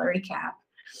that salary cap.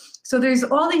 So there's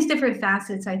all these different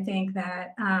facets. I think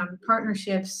that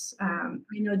partnerships,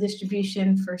 you know,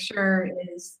 distribution for sure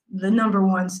is the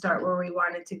 #1 start where we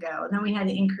wanted to go. And then we had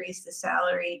to increase the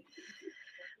salary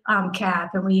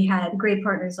cap, and we had great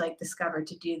partners like Discover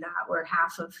to do that, where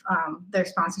half of their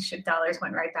sponsorship dollars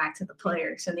went right back to the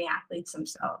players and the athletes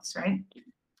themselves, right?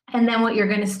 And then what you're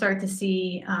going to start to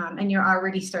see, and you're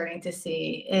already starting to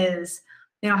see, is,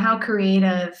 you know, how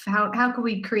creative, how can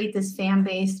we create this fan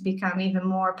base to become even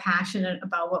more passionate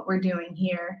about what we're doing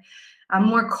here,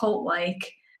 more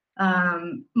cult-like,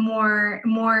 more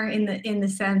in the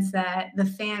sense that the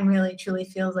fan really truly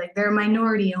feels like they're a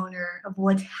minority owner of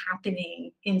what's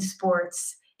happening in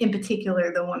sports, in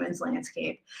particular the women's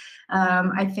landscape.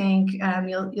 I think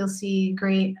you'll see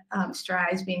great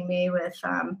strides being made with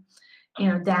you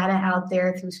know, data out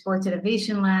there through Sports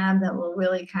Innovation Lab that will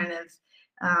really kind of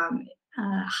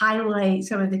highlight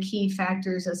some of the key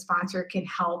factors a sponsor can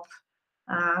help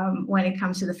when it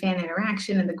comes to the fan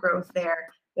interaction and the growth there,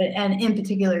 and in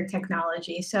particular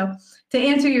technology. So to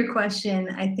answer your question,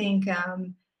 I think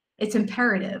it's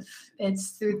imperative.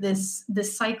 It's through this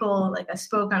cycle, like a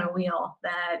spoke on a wheel,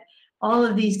 that all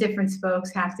of these different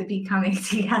spokes have to be coming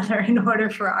together in order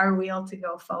for our wheel to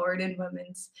go forward in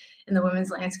the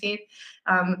women's landscape.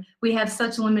 We have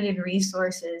such limited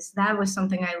resources. That was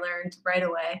something I learned right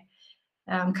away.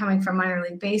 Coming from minor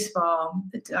league baseball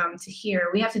to here,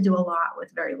 we have to do a lot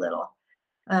with very little.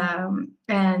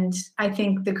 And I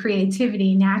think the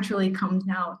creativity naturally comes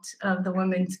out of the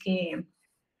women's game.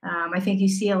 I think you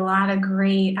see a lot of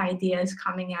great ideas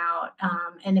coming out,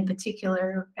 and in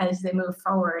particular, as they move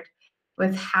forward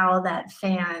with how that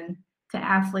fan to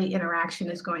athlete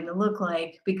interaction is going to look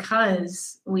like,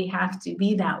 because we have to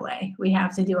be that way. We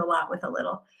have to do a lot with a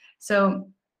little. So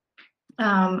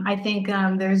I think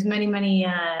there's many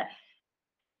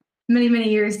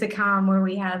years to come where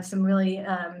we have some really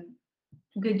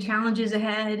good challenges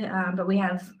ahead, but we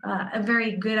have a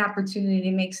very good opportunity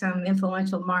to make some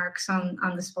influential marks on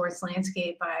the sports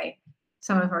landscape by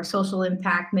some of our social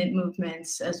impact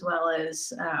movements, as well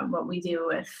as what we do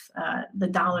with the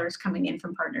dollars coming in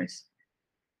from partners.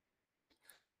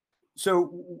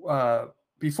 So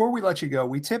before we let you go,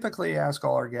 we typically ask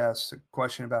all our guests a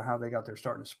question about how they got their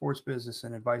start in the sports business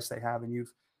and advice they have. And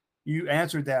you've you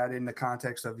answered that in the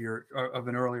context of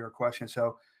an earlier question.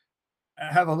 So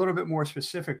I have a little bit more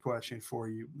specific question for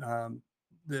you.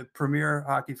 The Premier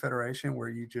Hockey Federation, where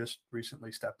you just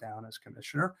recently stepped down as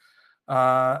commissioner,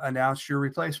 announced your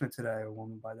replacement today, a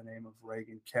woman by the name of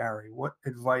Reagan Carey. What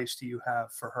advice do you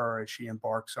have for her as she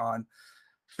embarks on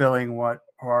filling what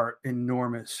are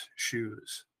enormous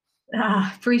shoes?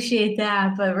 Appreciate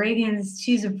that, but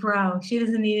she's a pro. She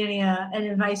doesn't need any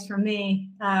advice from me.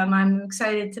 I'm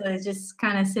excited to just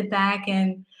kind of sit back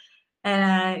and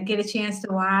get a chance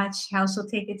to watch how she'll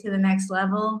take it to the next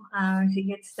level. She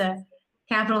gets to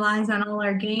capitalize on all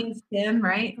our gains, Tim,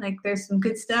 right? Like there's some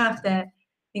good stuff that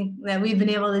we've been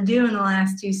able to do in the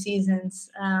last 2 seasons.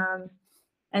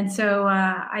 And so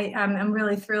I'm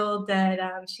really thrilled that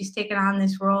she's taken on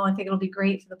this role. I think it'll be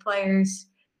great for the players.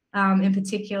 In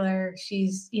particular,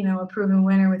 she's, a proven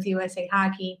winner with USA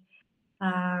Hockey.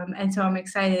 And so I'm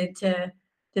excited to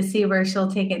see where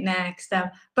she'll take it next.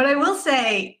 But I will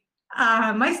say,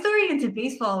 my story into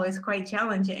baseball was quite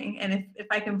challenging. And if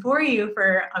I can bore you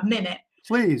for a minute.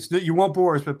 Please, you won't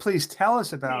bore us, but please tell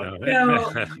us about it.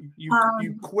 So,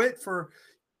 you quit for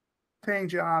a paying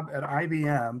job at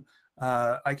IBM.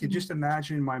 I could just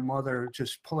imagine my mother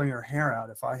just pulling her hair out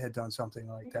if I had done something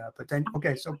like that. But then,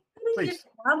 okay, so please.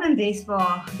 Love in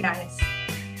baseball, guys.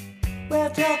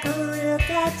 Where'd your career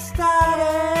get started?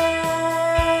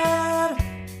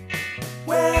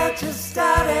 Where'd you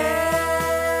started?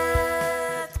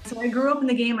 So I grew up in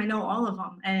the game. I know all of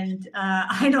them, and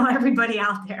I know everybody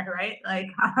out there, right? Like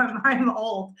I'm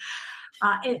old.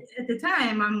 At the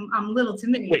time, I'm little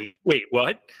Tumminia. Wait,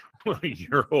 what?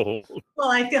 You're old.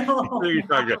 Well, I feel old.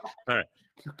 All right.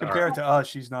 Compared to us,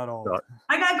 she's not old.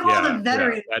 I got called a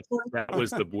veteran. Yeah, that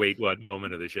was the wait what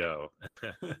moment of the show.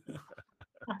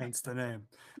 Hence the name.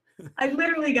 I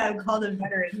literally got called a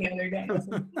veteran the other day. I was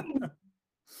like,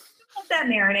 let that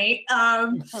marinate.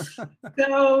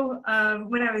 So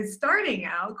when I was starting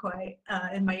out quite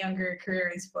in my younger career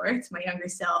in sports, my younger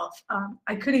self,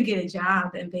 I couldn't get a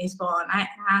job in baseball. And I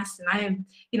asked, and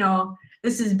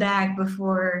this is back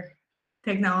before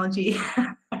technology.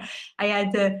 I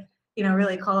had to,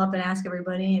 really call up and ask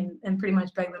everybody and pretty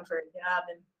much beg them for a job.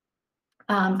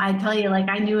 And I tell you, like,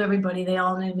 I knew everybody. They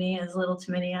all knew me as Little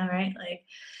Tumminia, right? Like,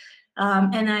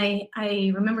 and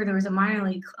I remember there was a minor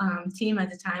league team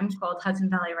at the time called Hudson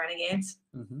Valley Renegades.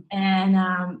 Mm-hmm. And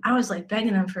I was like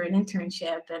begging them for an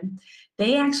internship, and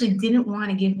they actually didn't want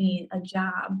to give me a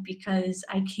job because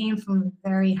I came from a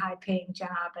very high paying job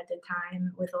at the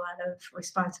time with a lot of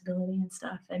responsibility and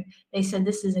stuff. And they said,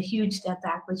 this is a huge step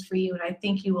backwards for you, and I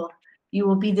think you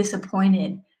will be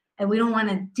disappointed, and we don't want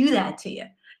to do that to you.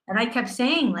 And I kept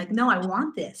saying, like, no, I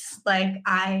want this. Like,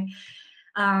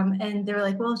 and they were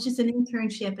like, well, it's just an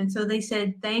internship. And so they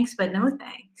said, thanks, but no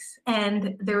thanks.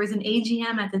 And there was an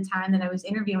AGM at the time that I was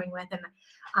interviewing with, and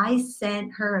I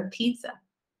sent her a pizza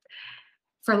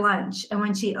for lunch. And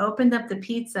when she opened up the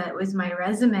pizza, it was my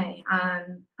resume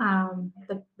on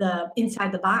the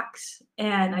inside the box.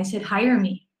 And I said, hire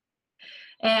me.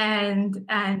 And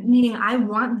meaning I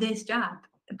want this job.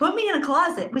 Put me in a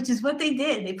closet, which is what they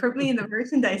did. They put me in the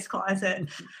merchandise closet.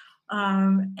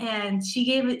 And she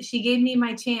gave me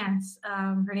my chance.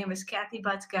 Her name was Kathy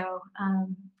Butzko.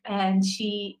 And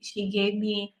she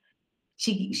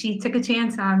took a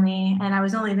chance on me, and I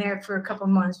was only there for a couple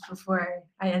months before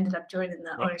I ended up joining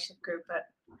the ownership group.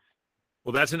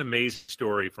 Well, that's an amazing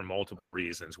story for multiple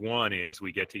reasons. One is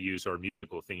we get to use our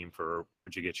musical theme for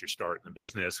where'd you get your start in the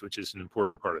business, which is an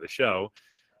important part of the show.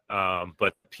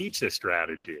 But pizza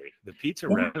strategy, the pizza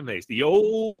resumes, the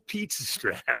old pizza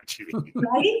strategy.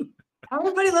 Right?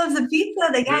 Everybody loves a pizza.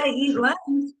 They got to eat lunch,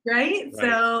 right?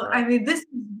 So, I mean, this is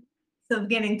of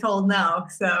getting told no.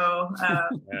 So,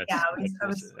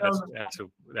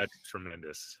 that's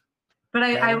tremendous. But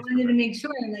I wanted to make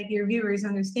sure, like, your viewers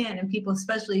understand, and people,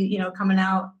 especially, coming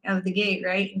out of the gate,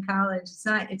 right, in college,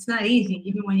 it's not easy,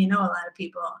 even when you know a lot of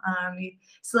people. You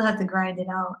still have to grind it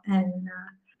out and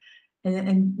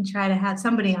try to have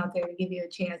somebody out there to give you a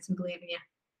chance and believe in you.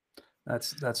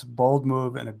 That's a bold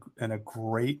move and a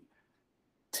great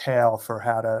tale for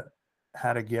how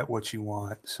to get what you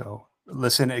want. So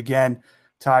listen, again,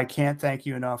 Ty, can't thank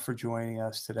you enough for joining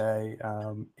us today.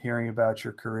 Hearing about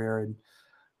your career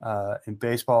in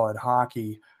baseball and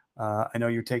hockey. I know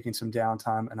you're taking some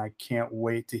downtime, and I can't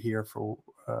wait to hear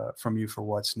from you for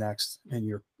what's next in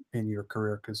your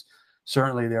career, because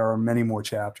certainly there are many more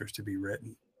chapters to be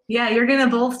written. Yeah, you're gonna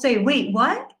both say, "Wait,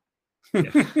 what?"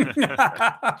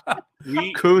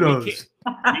 Kudos.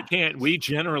 We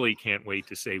generally can't wait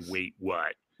to say, "Wait,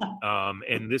 what?"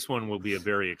 And this one will be a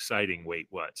very exciting wait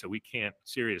what. So we can't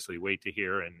seriously wait to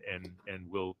hear, and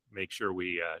we'll make sure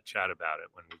we chat about it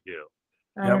when we do.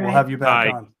 Yeah, we'll have you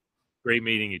back Ty, on. great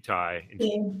meeting you, Ty.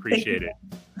 Yeah, Appreciate it.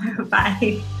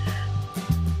 Bye.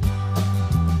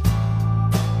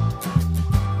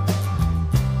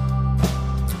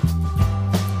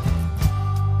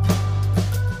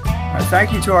 All right,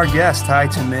 thank you to our guest, Ty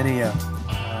Tumminia.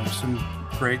 Some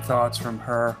great thoughts from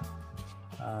her.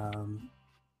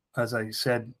 As I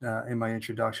said in my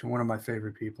introduction, one of my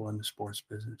favorite people in the sports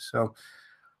business. So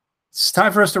it's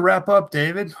time for us to wrap up,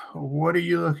 David. What are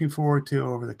you looking forward to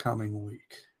over the coming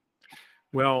week?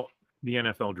 Well, the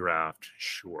NFL draft,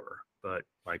 sure. But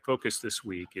my focus this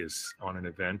week is on an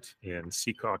event in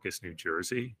Secaucus, New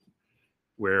Jersey,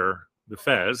 where the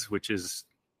Fez, which is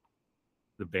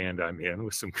the band I'm in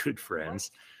with some good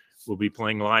friends, will be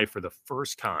playing live for the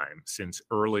first time since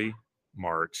early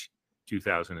March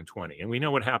 2020. And we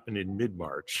know what happened in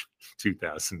mid-March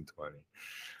 2020,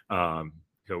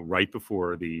 right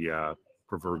before the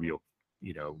proverbial,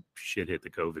 shit hit the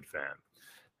COVID fan.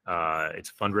 It's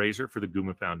a fundraiser for the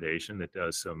Guma Foundation that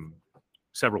does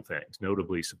several things,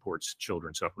 notably supports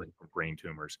children suffering from brain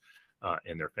tumors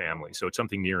and their families. So it's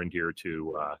something near and dear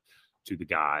to the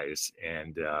guys,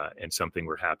 and something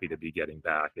we're happy to be getting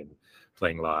back and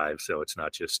playing live. So it's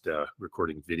not just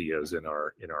recording videos in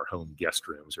our home guest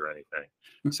rooms or anything.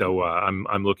 So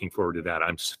I'm looking forward to that.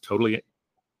 I'm totally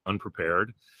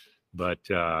unprepared, but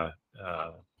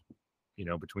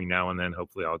between now and then,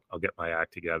 hopefully I'll get my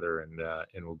act together and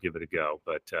we'll give it a go.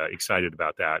 But excited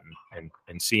about that,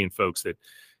 and seeing folks that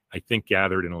I think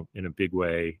gathered in a big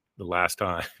way the last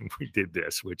time we did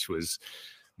this, which was,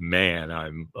 man,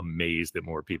 I'm amazed that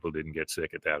more people didn't get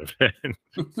sick at that event.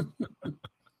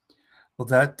 Well,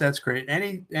 that's great.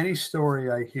 Any story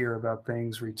I hear about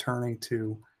things returning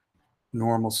to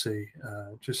normalcy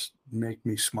just make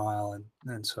me smile,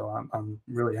 and so I'm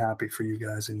really happy for you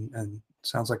guys, and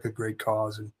sounds like a great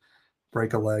cause, and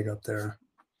break a leg up there.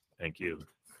 Thank you.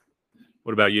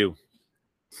 What about you?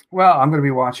 Well, I'm going to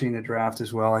be watching the draft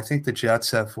as well. I think the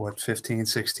Jets have 15,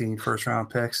 16 first round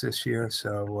picks this year,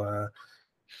 so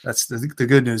that's the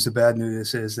good news. The bad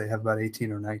news is they have about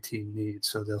 18 or 19 needs,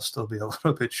 so they'll still be a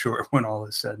little bit short when all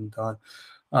is said and done.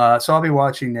 So I'll be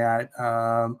watching that.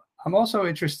 I'm also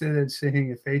interested in seeing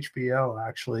if HBO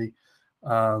actually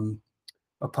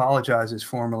apologizes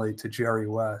formally to Jerry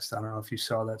West. I don't know if you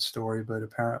saw that story, but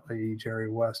apparently Jerry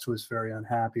West was very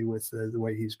unhappy with the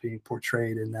way he's being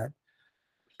portrayed in that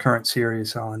current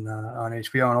series on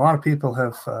HBO. And a lot of people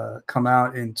have come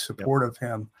out in support of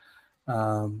him.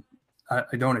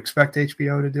 I don't expect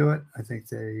HBO to do it. I think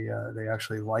they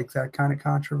actually like that kind of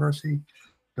controversy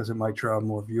because it might draw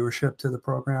more viewership to the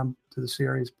program, to the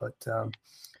series. But,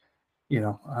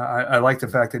 I like the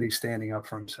fact that he's standing up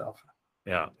for himself.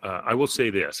 Yeah, I will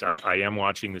say this. I am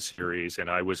watching the series, and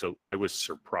I was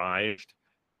surprised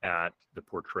at the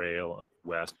portrayal of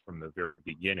West from the very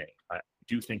beginning. I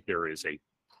do think there is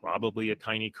probably a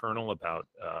tiny kernel about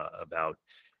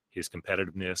his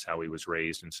competitiveness, how he was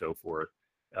raised, and so forth.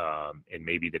 And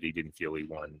maybe that he didn't feel he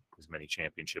won as many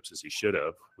championships as he should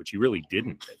have, which he really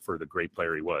didn't for the great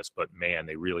player he was. But man,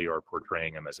 they really are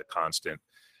portraying him as a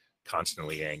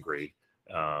constantly angry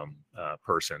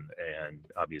person, and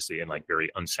obviously, and like very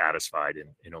unsatisfied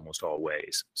in almost all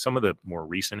ways. Some of the more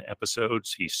recent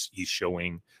episodes, he's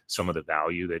showing some of the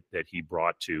value that he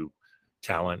brought to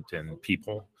talent and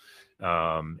people.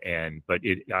 But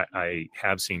I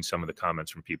have seen some of the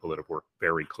comments from people that have worked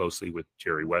very closely with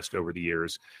Jerry West over the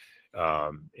years,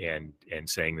 and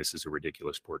saying this is a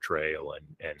ridiculous portrayal,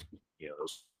 and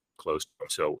those close to him.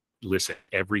 So listen,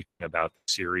 everything about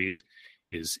the series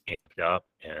is amped up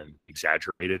and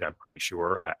exaggerated. I'm pretty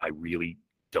sure. I really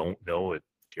don't know if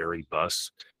Jerry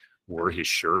Buss wore his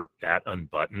shirt that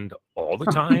unbuttoned all the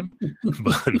time,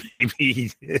 but maybe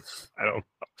he did. I don't know.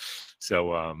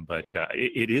 So, but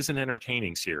it is an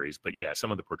entertaining series. But yeah,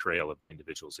 some of the portrayal of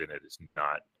individuals in it is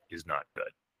not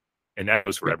good, and that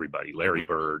goes for everybody: Larry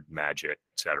Bird, Magic,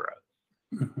 etc.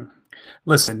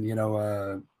 Listen,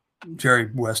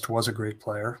 Jerry West was a great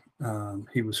player.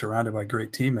 He was surrounded by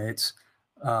great teammates.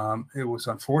 It was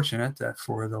unfortunate that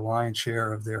for the lion's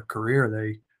share of their career,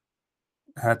 they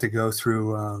had to go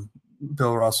through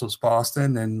Bill Russell's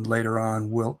Boston, and later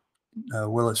on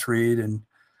Willis Reed and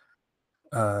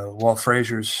Walt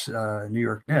Frazier's New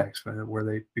York Knicks,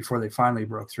 before they finally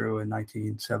broke through in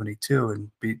 1972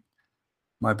 and beat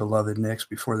my beloved Knicks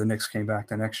before the Knicks came back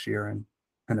the next year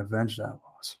and avenged that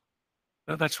loss.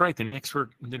 Oh, that's right. The Knicks were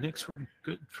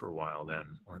good for a while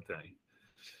then, weren't they?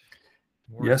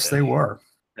 Yes, they were.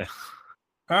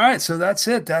 All right, so that's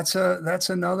it. That's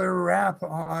another wrap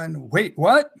on Wait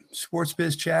What? Sports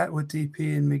Biz Chat with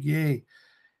DP and McGee.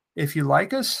 If you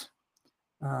like us,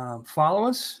 follow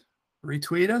us,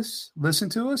 retweet us, listen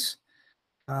to us.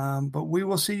 But we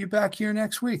will see you back here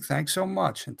next week. Thanks so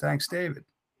much, and thanks, David.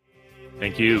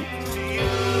 Thank you.